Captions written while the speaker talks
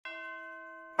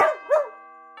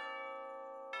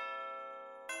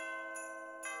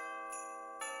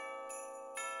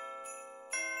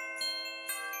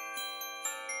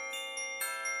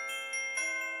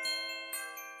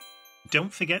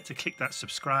Don't forget to click that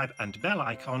subscribe and bell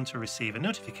icon to receive a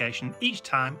notification each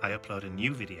time I upload a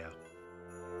new video.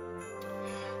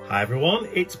 Hi everyone,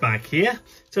 it's Mike here.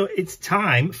 So it's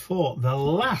time for the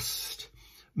last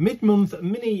mid-month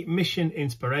mini mission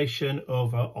inspiration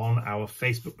over on our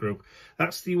Facebook group.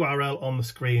 That's the URL on the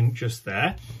screen just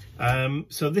there.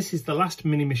 So this is the last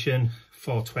mini mission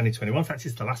for 2021. In fact,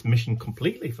 it's the last mission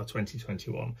completely for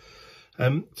 2021.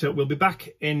 So we'll be back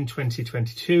in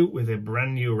 2022 with a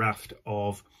brand new raft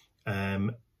of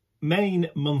main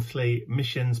monthly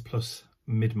missions plus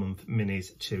mid-month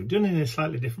minis too, done in a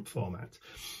slightly different format.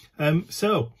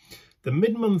 So the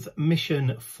mid-month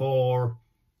mission for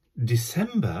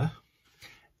December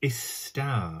is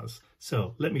stars.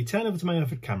 So let me turn over to my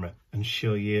overhead camera and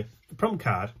show you the prompt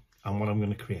card and what I'm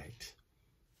going to create.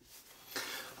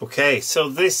 Okay, so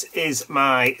this is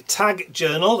my tag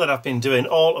journal that I've been doing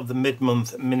all of the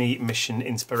mid-month mini mission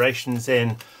inspirations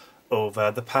in over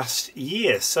the past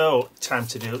year. So time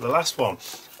to do the last one.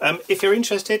 If you're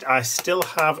interested, I still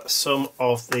have some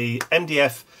of the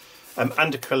MDF and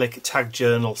acrylic tag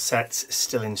journal sets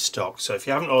still in stock. So if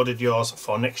you haven't ordered yours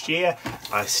for next year,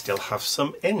 I still have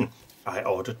some in. I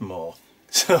ordered more.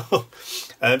 So,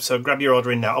 so grab your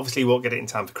order in now. Obviously you won't get it in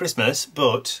time for Christmas,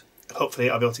 but hopefully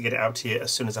I'll be able to get it out to you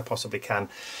as soon as I possibly can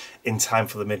in time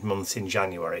for the mid-months in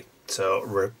January.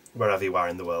 So wherever you are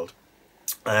in the world.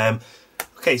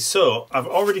 Okay, so I've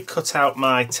already cut out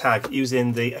my tag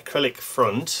using the acrylic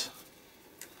front,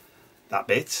 that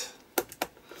bit.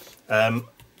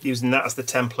 Using that as the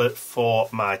template for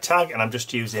my tag, and I'm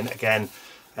just using again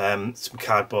some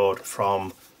cardboard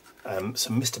from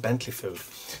some Mr. Bentley food.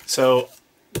 So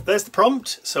there's the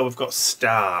prompt. So we've got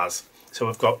stars. So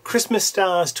we've got Christmas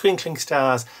stars, twinkling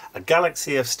stars, a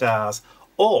galaxy of stars,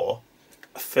 or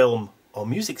a film or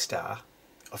music star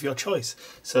of your choice.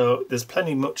 So there's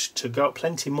plenty much to go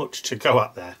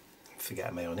at there. I'm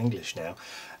forgetting my own English now.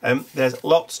 There's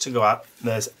lots to go at.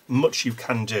 There's much you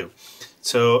can do.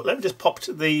 So let me just pop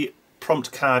the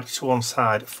prompt card to one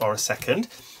side for a second.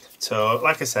 So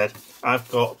like I said,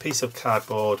 I've got a piece of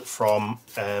cardboard from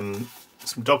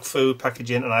some dog food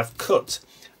packaging, and I've cut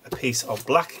a piece of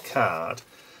black card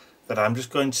that I'm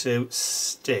just going to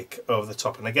stick over the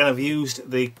top. And again, I've used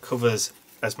the covers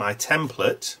as my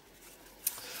template,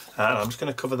 and I'm just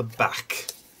going to cover the back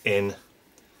in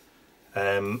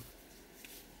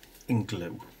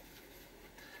glue.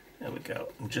 There we go.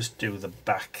 And just do the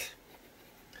back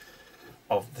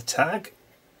of the tag,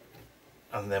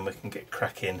 and then we can get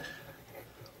cracking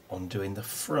on doing the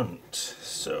front.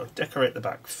 So decorate the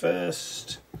back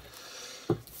first,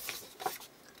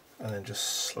 and then just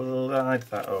slide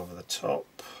that over the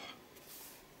top.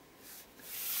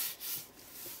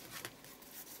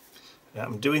 Now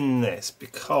I'm doing this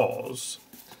because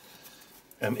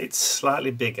it's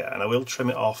slightly bigger, and I will trim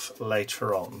it off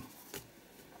later on,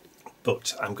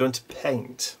 but I'm going to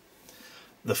paint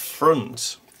the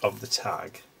front of the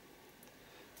tag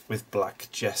with black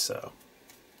gesso,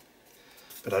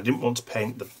 but I didn't want to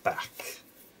paint the back.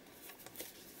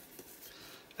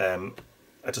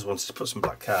 I just wanted to put some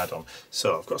black card on.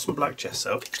 So I've got some black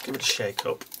gesso, just give it a shake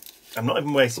up. I'm not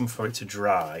even waiting for it to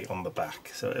dry on the back,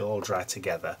 so it'll all dry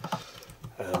together.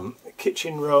 A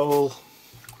kitchen roll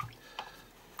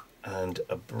and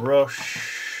a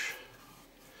brush.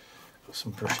 Got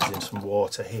some brushes in some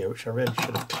water here, which I really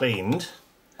should have cleaned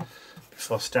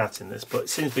before starting this, but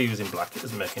since we're using black, it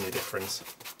doesn't make any difference.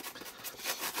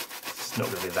 It's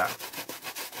not really that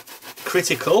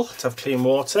critical to have clean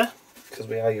water because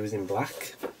we are using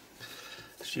black.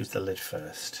 Let's use the lid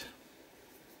first.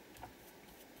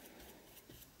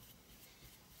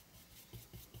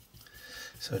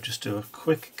 So just do a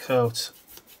quick coat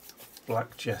of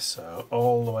black gesso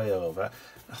all the way over.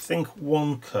 I think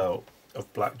one coat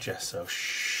of black gesso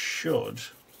should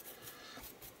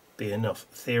be enough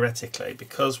theoretically,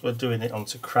 because we're doing it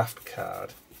onto craft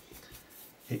card.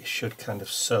 It should kind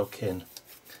of soak in,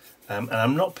 and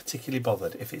I'm not particularly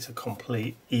bothered if it's a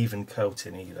complete even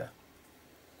coating either.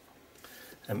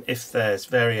 If there's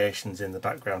variations in the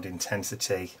background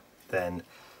intensity, then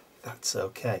that's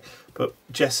okay, but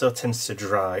gesso tends to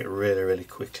dry really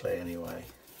quickly anyway,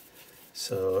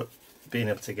 so being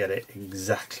able to get it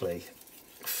exactly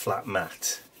flat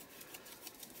matte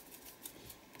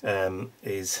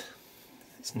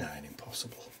it's nigh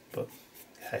impossible, but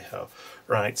hey ho.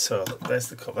 Right, so there's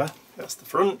the cover, that's the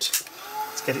front.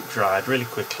 Let's get it dried really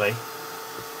quickly,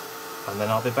 and then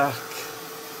I'll be back.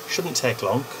 Shouldn't take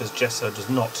long because gesso does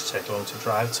not take long to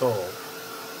dry at all.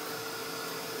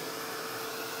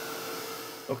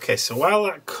 Okay, so while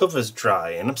that cover's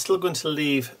drying, I'm still going to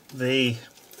leave the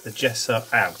gesso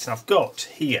out. And I've got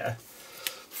here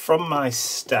from my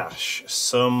stash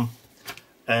some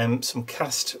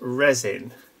cast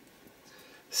resin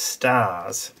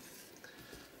stars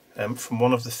from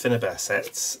one of the Finnabair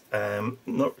sets.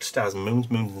 Not Stars and Moons,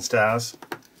 Moons and Stars,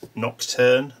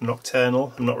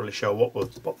 Nocturnal. I'm not really sure what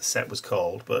the set was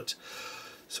called, but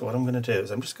so what I'm going to do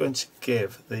is I'm just going to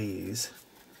give these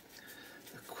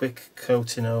a quick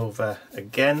coating over.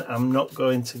 Again, I'm not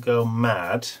going to go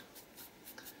mad,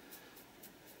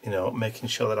 you know, making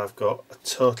sure that I've got a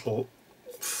total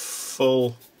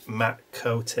full matte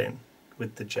coating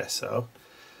with the gesso,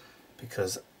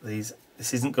 because this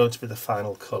isn't going to be the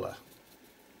final colour.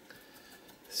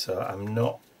 So I'm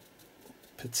not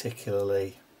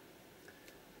particularly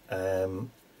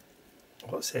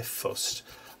fussed.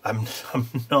 I'm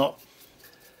not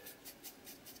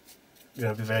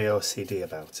going to be very OCD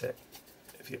about it,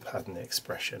 if you've had an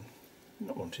expression. I'm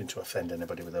not wanting to offend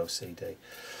anybody with OCD,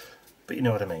 but you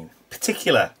know what I mean.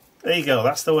 Particular. There you go,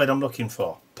 that's the word I'm looking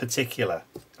for. Particular.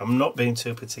 I'm not being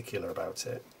too particular about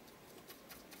it.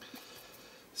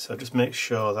 So just make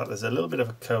sure that there's a little bit of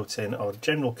a coating or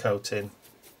general coating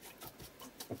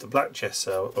of the black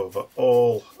gesso over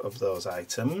all of those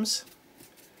items.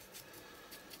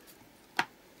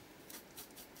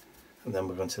 And then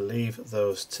we're going to leave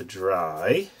those to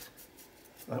dry.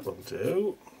 That will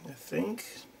do, I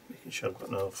think. Making sure I've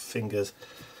got no finger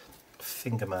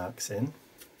marks in.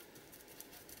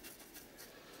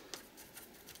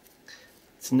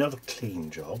 It's not a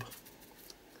clean job.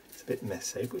 It's a bit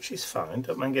messy, which is fine.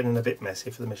 Don't mind getting a bit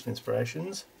messy for the mission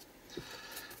inspirations.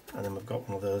 And then we've got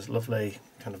one of those lovely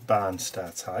kind of barn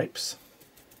star types.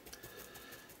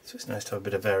 So it's nice to have a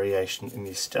bit of variation in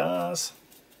your stars.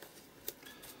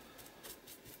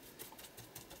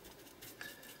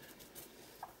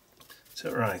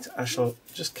 So right, I shall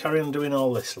just carry on doing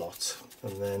all this lot,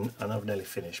 and then I know I've nearly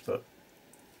finished, but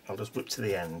I'll just whip to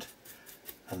the end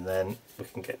and then we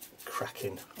can get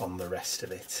cracking on the rest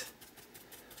of it.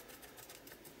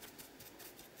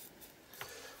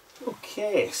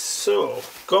 Okay, so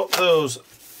got those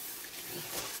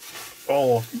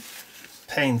all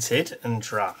painted and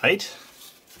dried.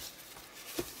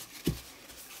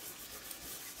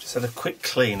 Just had a quick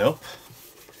clean up.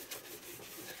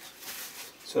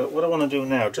 So what I want to do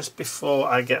now, just before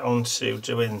I get on to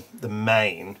doing the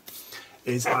main,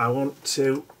 is I want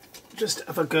to just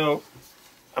have a go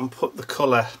and put the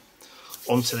colour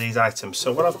onto these items.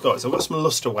 So what I've got is I've got some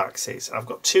luster waxes. I've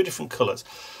got two different colours.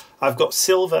 I've got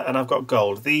silver and I've got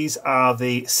gold. These are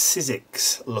the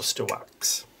Sizzix luster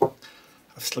wax.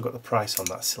 I've still got the price on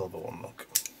that silver one, look.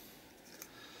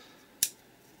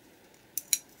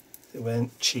 They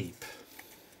weren't cheap,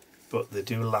 but they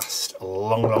do last a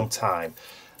long, long time.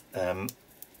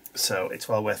 So it's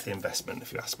well worth the investment,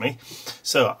 if you ask me.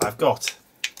 So I've got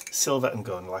silver and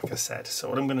gold, like I said. So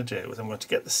what I'm going to do is I'm going to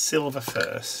get the silver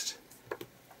first,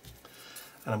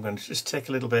 and I'm going to just take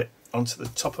a little bit onto the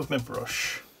top of my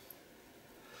brush,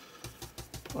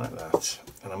 like that,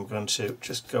 and I'm going to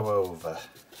just go over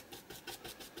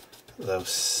those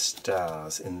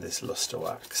stars in this luster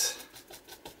wax.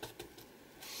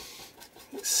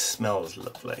 It smells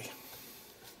lovely,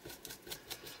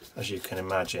 as you can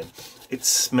imagine. It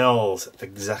smells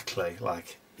exactly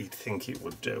like you'd think it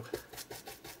would do.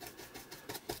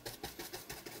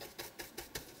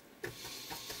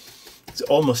 It's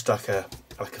almost like a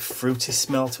fruity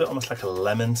smell to it, almost like a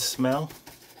lemon smell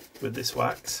with this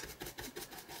wax.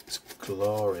 It's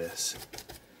glorious.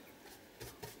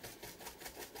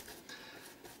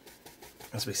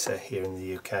 As we say here in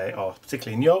the UK, or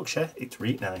particularly in Yorkshire, it's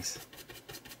really nice.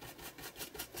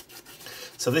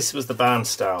 So this was the barn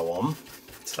star one,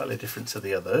 slightly different to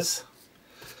the others.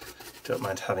 Don't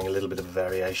mind having a little bit of a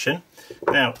variation.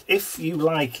 Now, if you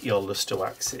like your luster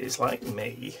waxes, like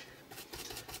me,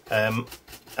 and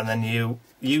then you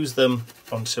use them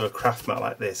onto a craft mat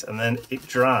like this, and then it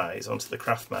dries onto the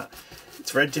craft mat,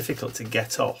 it's very difficult to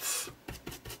get off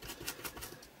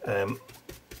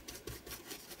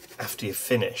after you've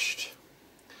finished.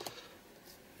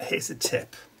 Here's a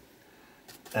tip.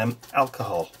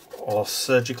 Alcohol or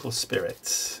surgical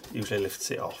spirits usually lifts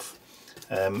it off.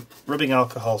 Rubbing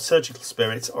alcohol, surgical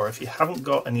spirits, or if you haven't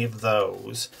got any of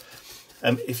those,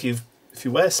 if you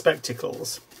wear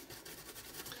spectacles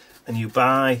and you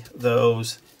buy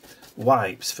those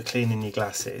wipes for cleaning your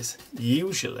glasses,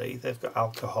 usually they've got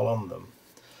alcohol on them,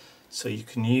 so you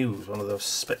can use one of those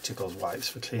spectacles wipes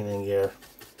for cleaning your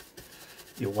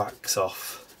wax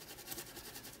off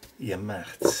your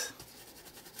mat.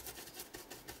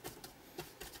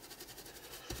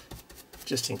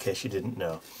 Just in case you didn't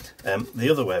know. The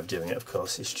other way of doing it, of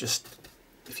course, is just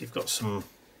if you've got some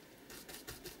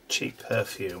cheap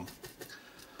perfume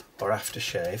or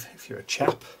aftershave if you're a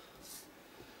chap.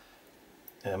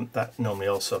 That normally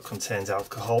also contains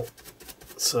alcohol.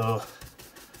 So,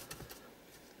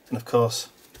 and of course,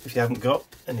 if you haven't got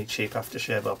any cheap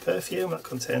aftershave or perfume that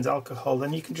contains alcohol,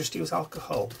 then you can just use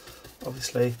alcohol.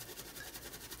 Obviously,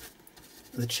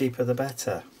 the cheaper the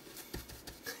better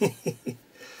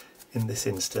in this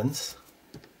instance.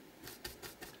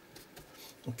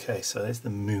 Okay, so there's the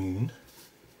moon.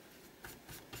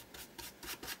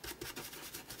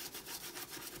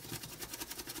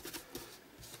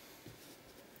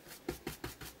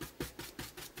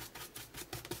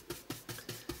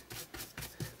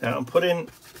 Now I'm putting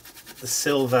the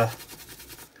silver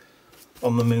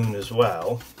on the moon as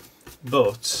well,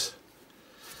 but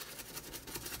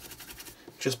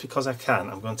just because I can,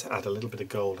 I'm going to add a little bit of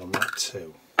gold on that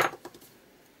too.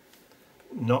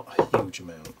 Not a huge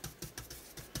amount,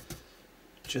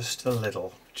 just a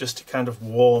little, just to kind of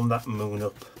warm that moon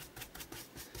up.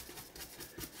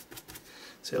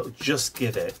 So it'll just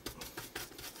give it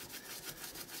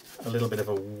a little bit of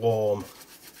a warm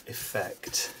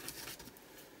effect.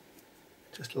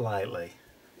 Just lightly.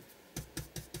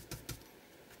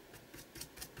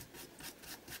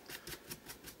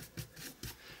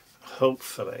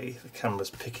 Hopefully the camera's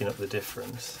picking up the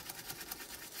difference.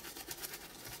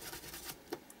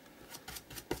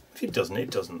 If it doesn't, it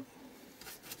doesn't.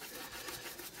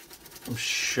 I'm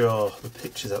sure the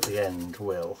pictures at the end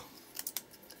will.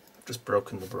 I've just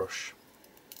broken the brush.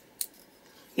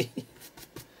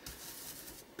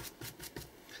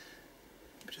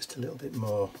 Just a little bit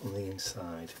more on the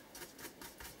inside.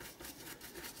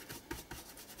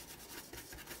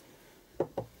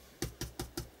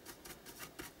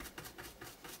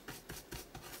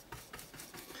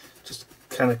 Just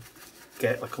kind of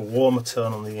get like a warmer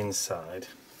tone on the inside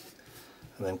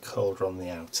and then colder on the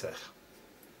outer.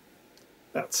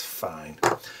 That's fine.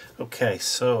 Okay,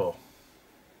 so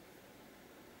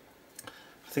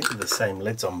I think they're the same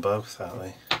lids on both, aren't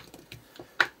they?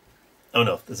 Oh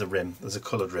no, there's a rim, there's a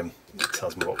coloured rim that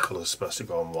tells me what colour is supposed to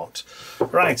go on what.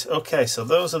 Right, okay, so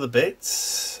those are the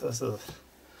bits. Those are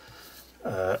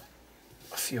a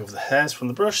few of the hairs from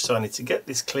the brush, so I need to get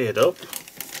this cleared up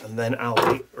and then I'll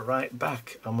be right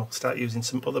back and we'll start using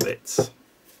some other bits.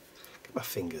 Get my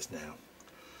fingers now.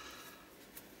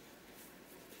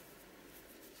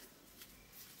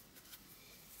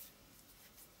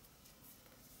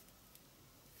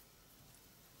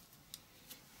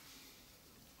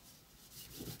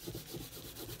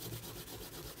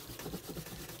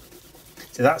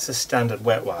 So that's a standard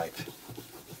wet wipe.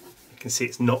 You can see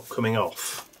it's not coming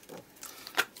off.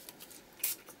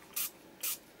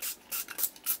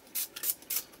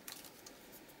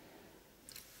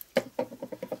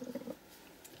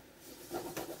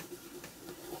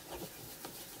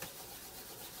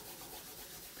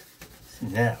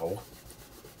 Now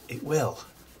it will.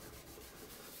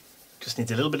 Just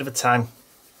needs a little bit of a time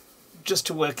just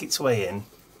to work its way in.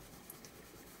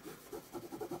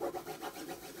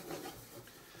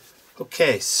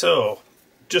 Okay, so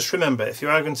just remember, if you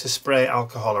are going to spray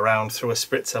alcohol around through a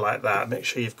spritzer like that, make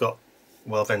sure you've got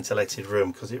well ventilated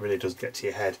room because it really does get to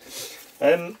your head.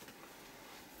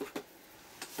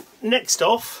 Next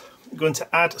off, I'm going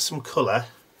to add some colour.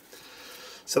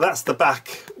 So that's the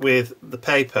back with the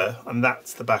paper and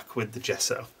that's the back with the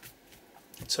gesso.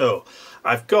 So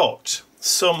I've got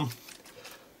some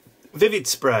Vivid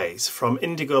sprays from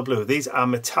Indigo Blue. These are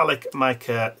metallic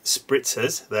mica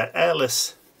spritzers. They're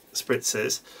airless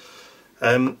spritzers,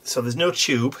 so there's no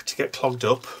tube to get clogged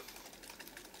up,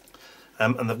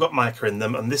 and they've got mica in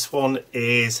them, and this one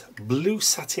is blue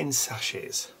satin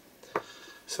sachets.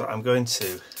 So I'm going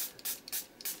to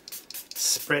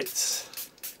spritz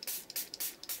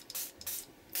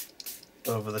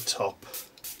over the top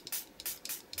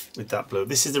with that blue.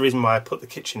 This is the reason why I put the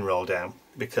kitchen roll down,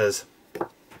 because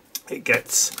it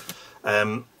gets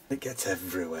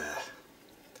everywhere.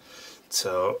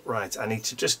 So, right, I need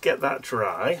to just get that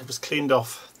dry. I've just cleaned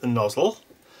off the nozzle.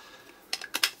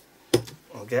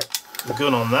 I'll get the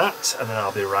gun on that and then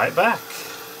I'll be right back.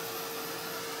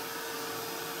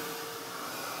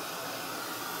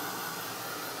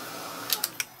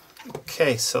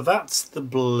 Okay, so that's the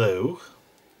blue.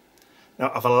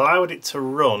 Now I've allowed it to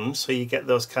run so you get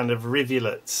those kind of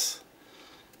rivulets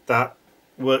that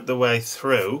work their way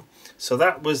through. So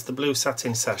that was the blue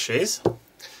satin sachets.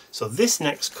 So this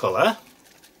next colour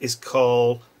is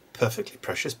called Perfectly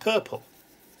Precious Purple.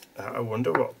 Now I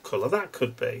wonder what colour that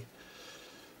could be.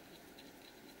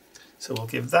 So we'll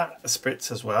give that a spritz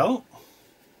as well.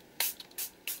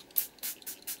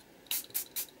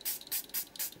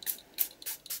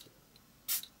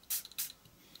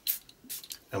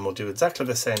 And we'll do exactly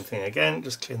the same thing again,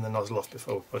 just clean the nozzle off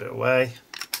before we put it away.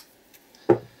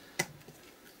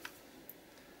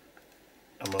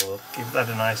 And we'll give that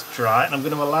a nice dry, and I'm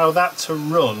going to allow that to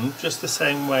run just the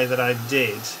same way that I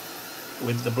did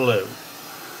with the blue.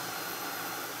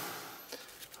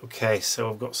 Okay, so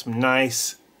I've got some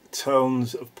nice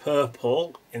tones of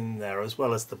purple in there as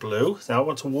well as the blue. Now I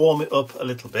want to warm it up a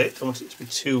little bit. I don't want it to be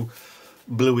too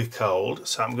bluey cold,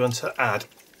 so I'm going to add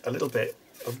a little bit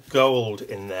of gold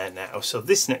in there now. So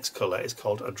this next colour is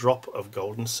called A Drop of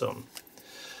Golden Sun.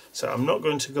 So I'm not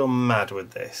going to go mad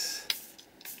with this.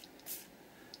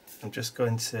 I'm just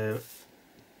going to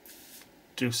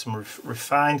do some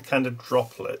refined kind of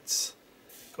droplets,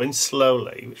 going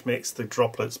slowly, which makes the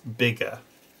droplets bigger,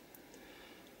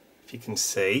 if you can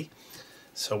see.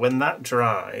 So when that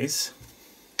dries,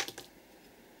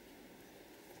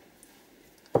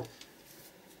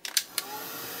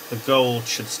 the gold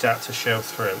should start to show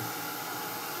through.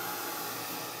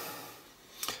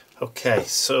 Okay,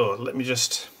 so let me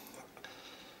just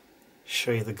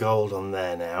show you the gold on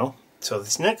there now. So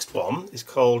this next one is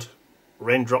called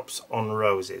Raindrops on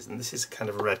Roses, and this is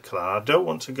kind of a red colour. I don't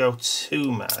want to go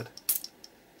too mad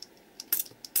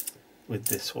with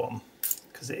this one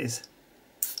because it is,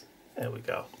 there we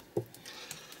go,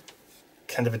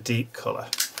 kind of a deep colour.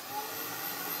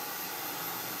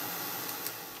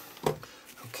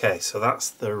 Okay, so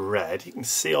that's the red. You can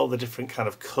see all the different kind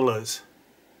of colours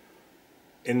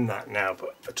in that now,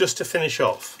 but just to finish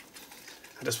off,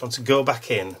 I just want to go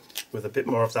back in with a bit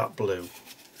more of that blue.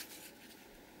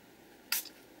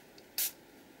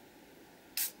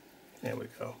 There we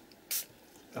go.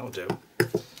 That'll do.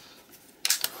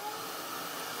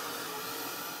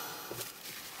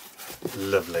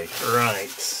 Lovely. Right,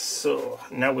 so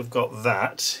now we've got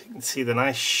that. You can see the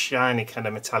nice shiny kind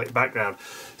of metallic background.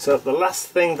 So the last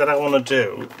thing that I want to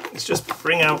do is just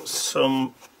bring out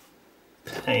some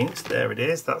paint. There it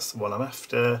is. That's the one I'm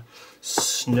after.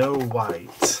 Snow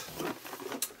White.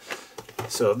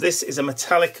 So this is a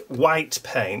metallic white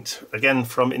paint, again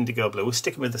from Indigo Blue. We're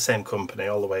sticking with the same company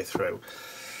all the way through.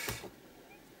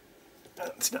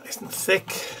 It's nice and thick.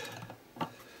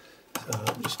 So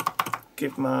I'll just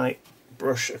give my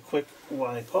brush a quick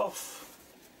wipe off.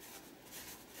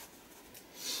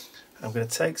 I'm going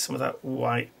to take some of that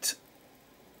white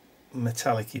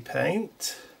metallic-y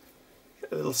paint,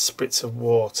 get a little spritz of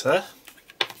water.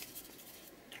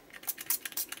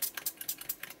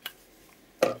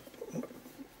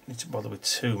 Need to bother with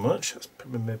too much. That's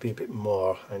probably maybe a bit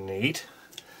more I need.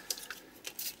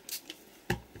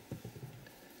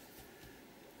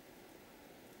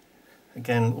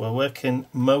 Again, we're working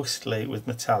mostly with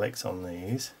metallics on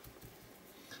these,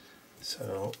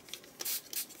 so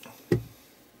here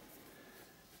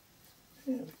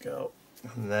we go.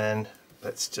 And then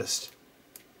let's just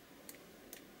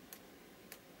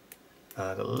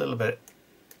add a little bit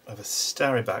of a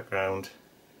starry background.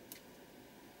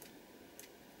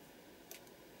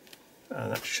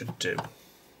 And that should do.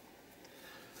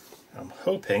 I'm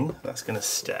hoping that's going to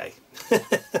stay,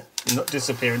 not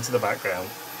disappear into the background.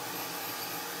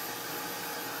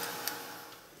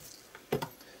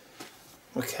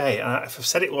 Okay, if I've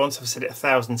said it once, I've said it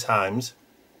 1,000 times.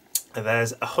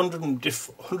 There's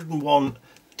 101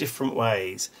 different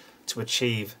ways to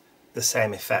achieve the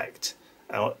same effect.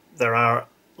 Now, there are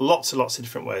lots and lots of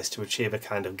different ways to achieve a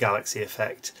kind of galaxy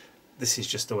effect. This is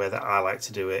just the way that I like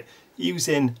to do it,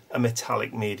 using a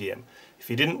metallic medium. If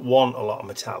you didn't want a lot of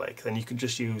metallic, then you could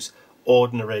just use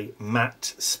ordinary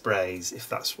matte sprays if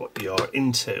that's what you're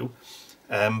into.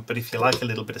 But if you like a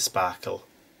little bit of sparkle,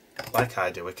 like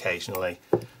I do occasionally,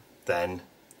 then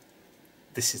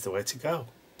this is the way to go.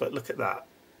 But look at that.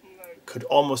 It could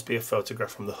almost be a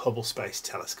photograph from the Hubble Space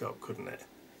Telescope, couldn't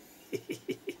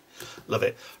it? Love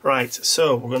it. Right,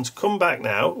 so we're going to come back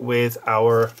now with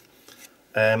our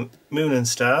Moon and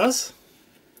Stars,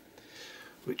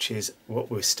 which is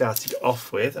what we started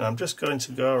off with, and I'm just going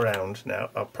to go around now.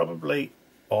 I'll probably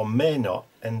or may not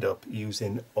end up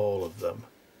using all of them,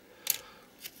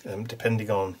 depending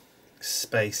on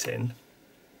spacing.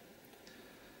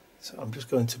 So I'm just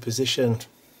going to position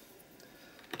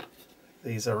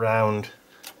these around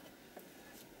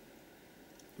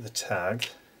the tag,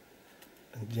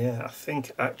 and yeah, I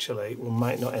think actually we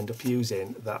might not end up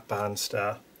using that barn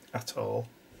star at all.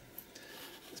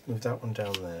 Let's move that one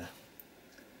down there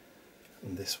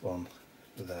and this one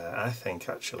there. I think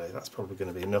actually that's probably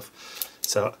going to be enough,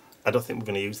 so I don't think we're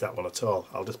going to use that one at all.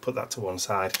 I'll just put that to one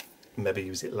side and maybe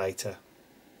use it later.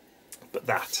 But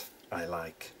that I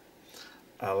like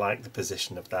the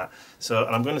position of that. So,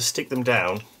 and I'm going to stick them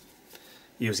down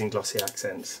using glossy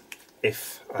accents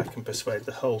if I can persuade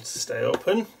the hole to stay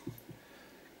open,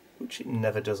 which it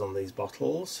never does on these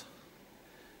bottles,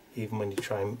 even when you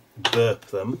try and burp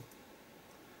them.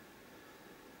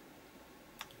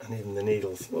 And even the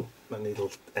needles, oh, the needle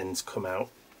ends come out.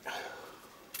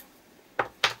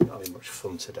 Not having much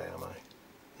fun today, am I?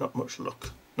 Not much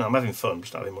luck. No, I'm having fun,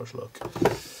 but not having much luck.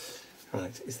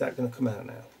 Right, is that going to come out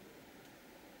now?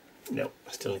 No,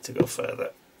 I still need to go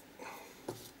further.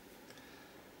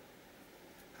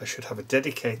 I should have a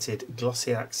dedicated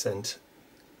glossy accent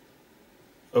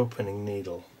opening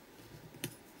needle.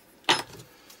 Are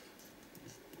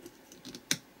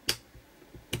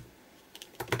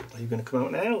you going to come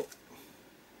out now?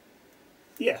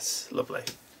 Yes, lovely.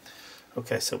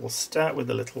 Okay, so we'll start with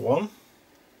the little one.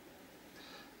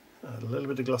 A little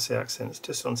bit of glossy accents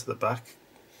just onto the back.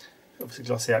 Obviously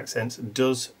glossy accents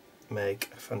does make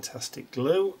a fantastic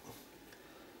glue.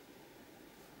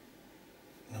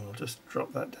 And we'll just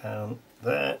drop that down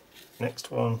there.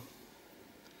 Next one,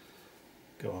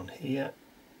 go on here.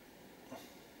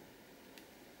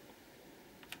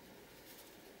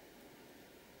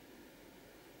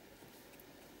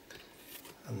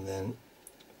 And then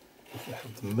we can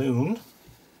have the moon.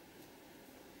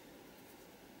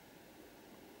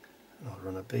 And I'll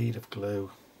run a bead of glue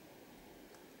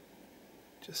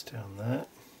just down there.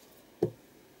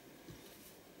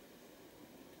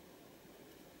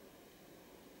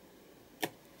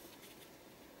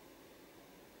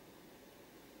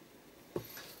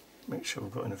 Make sure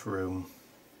we've got enough room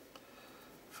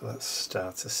for that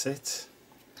star to sit.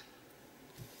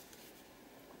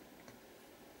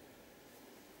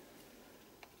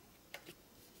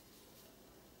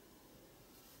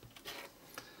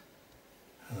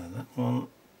 And then that one.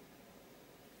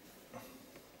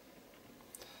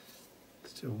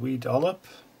 Let's do a wee dollop.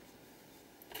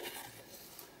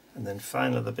 And then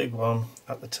finally the big one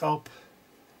at the top.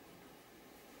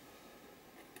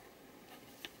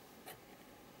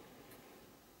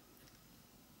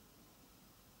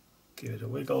 Give it a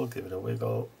wiggle, give it a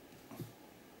wiggle.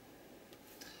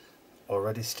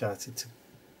 Already started to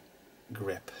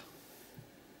grip.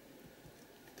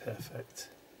 Perfect.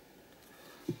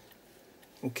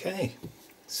 Okay,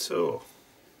 so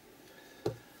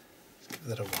let's give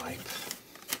that a wipe.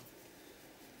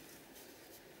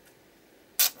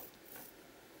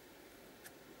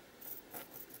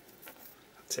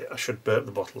 That's it, I should burp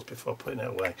the bottles before putting it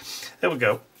away. There we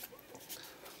go.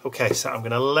 Okay, so I'm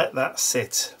going to let that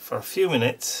sit for a few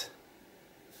minutes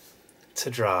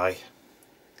to dry,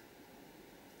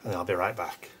 and then I'll be right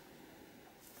back.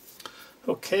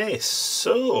 Okay,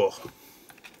 so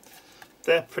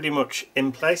they're pretty much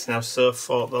in place now. So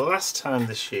for the last time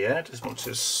this year, I just want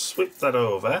to swip that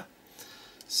over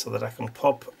so that I can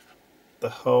pop the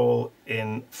hole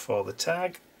in for the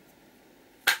tag.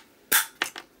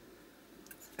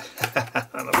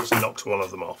 And I've just knocked one of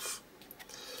them off.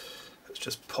 It's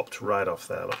just popped right off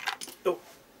there. Look.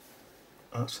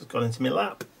 Oh, that's just gone into my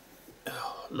lap.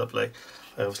 Oh, lovely.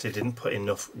 I obviously didn't put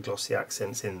enough glossy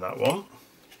accents in that one.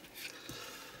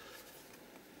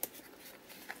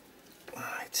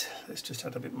 Right, let's just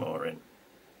add a bit more in.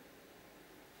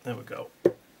 There we go.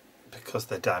 Because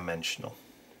they're dimensional.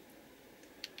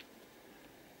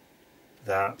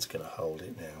 That's going to hold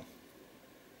it now.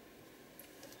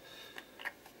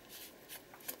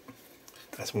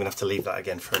 So I'm going to have to leave that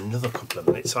again for another couple of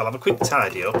minutes. So I'll have a quick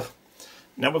tidy up.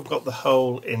 Now we've got the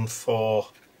hole in for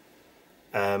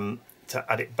to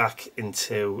add it back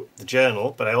into the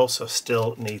journal, but I also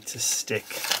still need to stick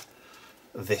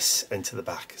this into the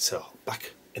back. So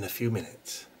back in a few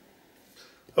minutes.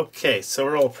 Okay, so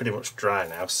we're all pretty much dry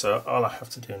now. So all I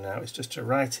have to do now is just to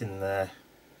write in there.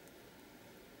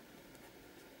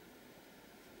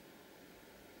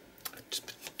 Just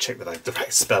check that I have the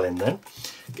right spelling then.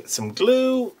 Get some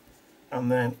glue, and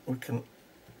then we can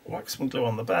whack some glue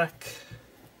on the back.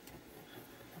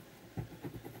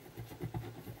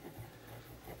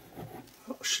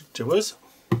 That should do us.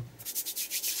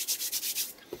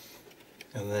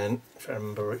 And then if I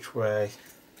remember which way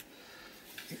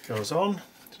it goes on,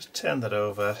 just turn that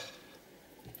over.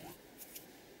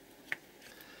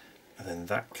 And then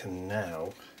that can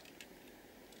now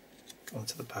go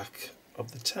onto the back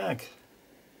of the tag.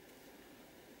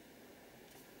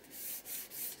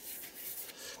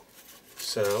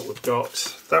 So we've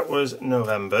got, that was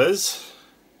November's,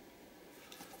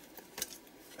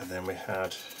 and then we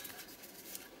had,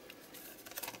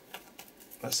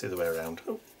 that's the other way around.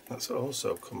 Oh, that's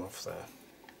also come off there.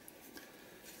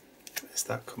 Where's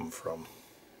that come from?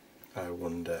 I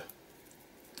wonder.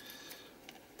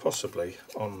 Possibly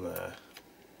on there.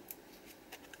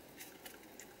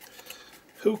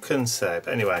 Who can say?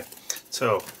 But anyway,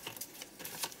 so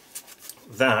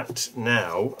that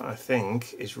now, I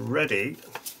think, is ready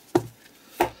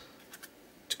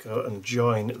to go and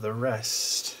join the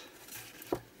rest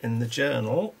in the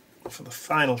journal for the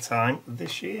final time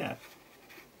this year.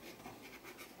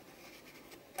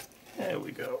 There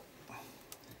we go.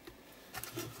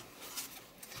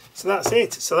 So that's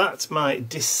it. So that's my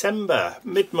December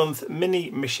mid-month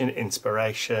mini mission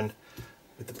inspiration,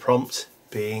 with the prompt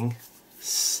being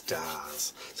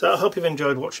stars. So I hope you've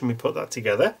enjoyed watching me put that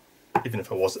together, even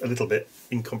if I was a little bit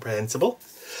incomprehensible.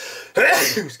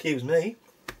 Excuse me.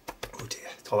 Oh dear,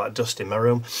 it's all that dust in my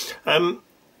room.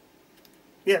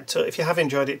 Yeah, so if you have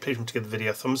enjoyed it, please remember to give the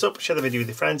video a thumbs up, share the video with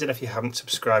your friends, and if you haven't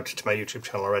subscribed to my YouTube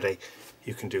channel already,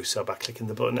 you can do so by clicking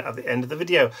the button at the end of the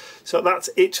video. So that's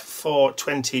it for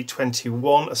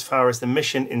 2021 as far as the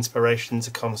mission inspirations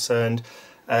are concerned.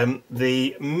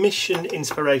 The mission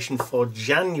inspiration for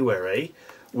January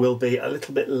will be a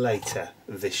little bit later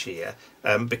this year,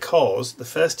 because the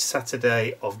first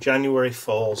Saturday of January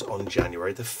falls on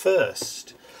January the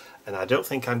 1st. And I don't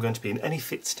think I'm going to be in any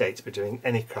fit state to be doing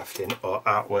any crafting or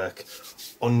artwork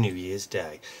on New Year's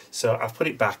Day. So I've put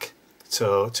it back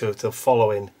to the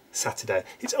following Saturday.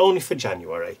 It's only for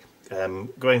January.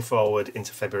 Going forward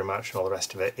into February, March and all the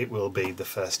rest of it, it will be the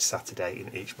first Saturday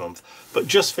in each month. But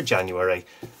just for January,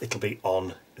 it'll be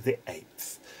on the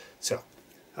 8th. So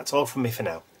that's all from me for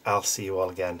now. I'll see you all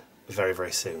again very,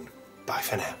 very soon. Bye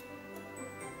for now.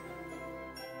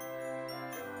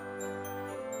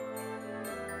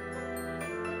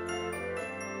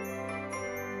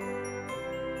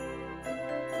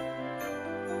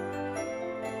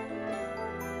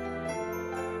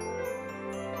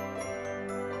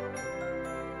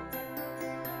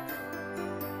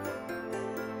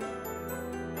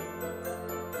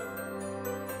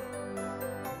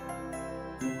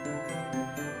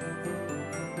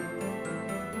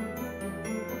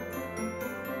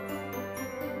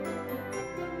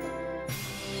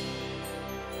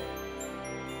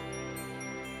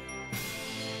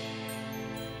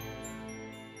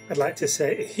 I'd like to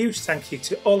say a huge thank you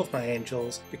to all of my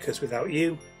angels, because without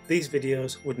you, these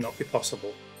videos would not be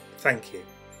possible. Thank you.